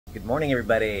Good morning,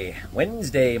 everybody.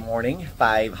 Wednesday morning,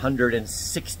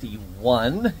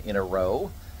 561 in a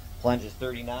row. Plunge is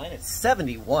 39. It's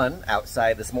 71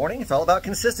 outside this morning. It's all about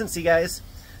consistency, guys.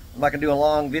 I'm not going to do a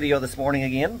long video this morning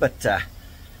again, but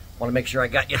want to make sure I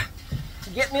got you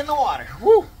getting in the water.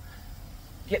 Woo!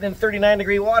 Getting in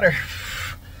 39-degree water.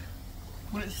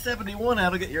 When it's 71 out,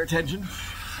 it'll get your attention.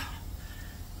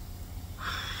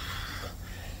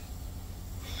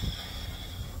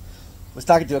 Was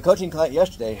talking to a coaching client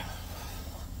yesterday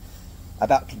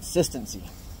about consistency.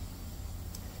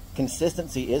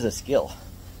 Consistency is a skill.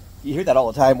 You hear that all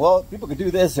the time. Well, people could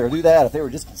do this or do that if they were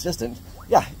just consistent.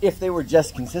 Yeah, if they were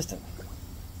just consistent.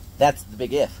 That's the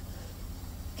big if.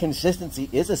 Consistency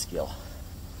is a skill.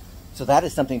 So that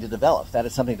is something to develop. That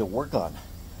is something to work on.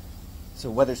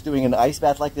 So whether it's doing an ice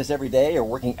bath like this every day, or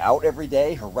working out every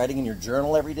day, or writing in your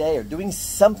journal every day, or doing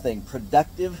something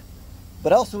productive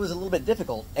but also is a little bit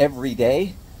difficult every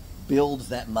day, builds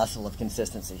that muscle of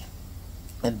consistency.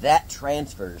 And that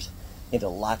transfers into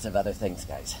lots of other things,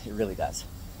 guys. It really does.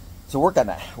 So work on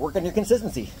that. Work on your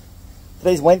consistency.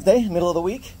 Today's Wednesday, middle of the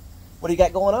week. What do you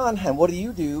got going on? And what do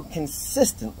you do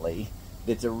consistently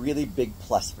that's a really big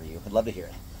plus for you? I'd love to hear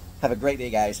it. Have a great day,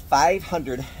 guys.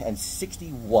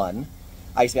 561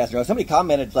 ice baths in a row. Somebody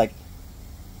commented, like,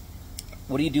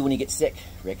 what do you do when you get sick,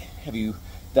 Rick? Have you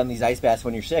done these ice baths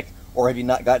when you're sick? Or have you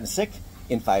not gotten sick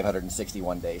in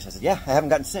 561 days? I said, yeah, I haven't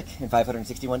gotten sick in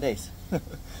 561 days.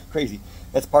 Crazy.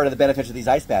 That's part of the benefits of these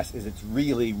ice baths, is it's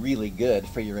really, really good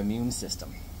for your immune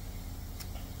system.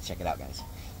 Check it out, guys.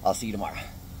 I'll see you tomorrow.